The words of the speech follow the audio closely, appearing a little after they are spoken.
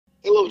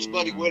Hello, it's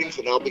Buddy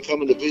Whittington. I'll be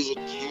coming to visit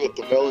you at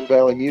the Melon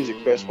Valley Music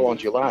Festival on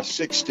July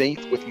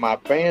 16th with my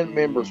band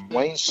members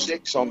Wayne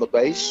Six on the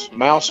bass,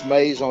 Mouse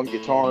Mays on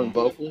guitar and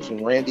vocals,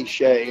 and Randy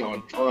Shea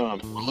on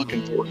drums. We're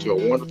looking forward to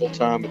a wonderful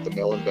time at the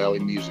Melon Valley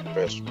Music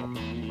Festival.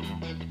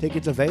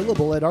 Tickets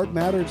available at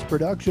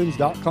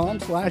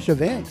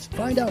artmattersproductions.com/events.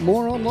 Find out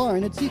more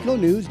online at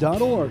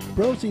seconews.org.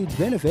 Proceeds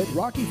benefit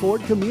Rocky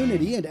Ford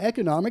Community and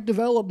Economic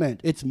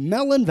Development. It's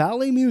Melon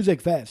Valley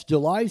Music Fest,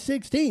 July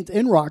 16th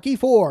in Rocky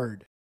Ford.